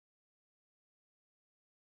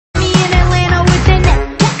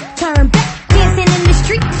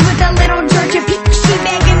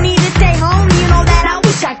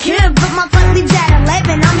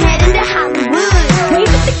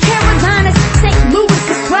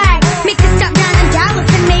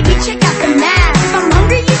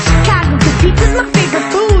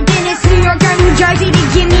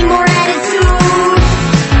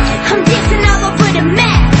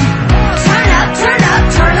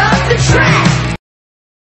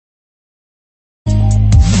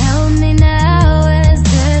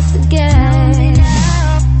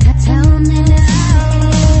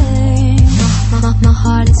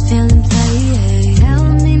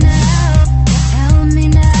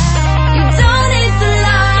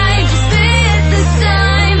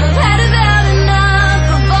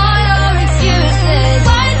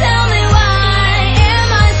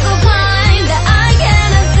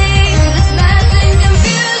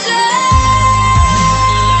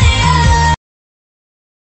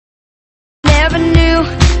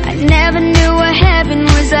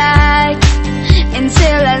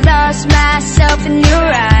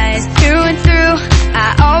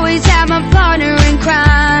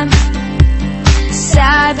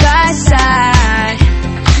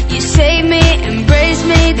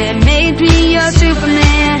you're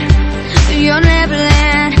Superman, you're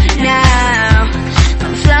Neverland now.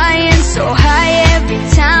 I'm flying so high every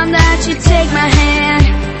time that you take my hand.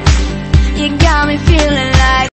 You got me feeling like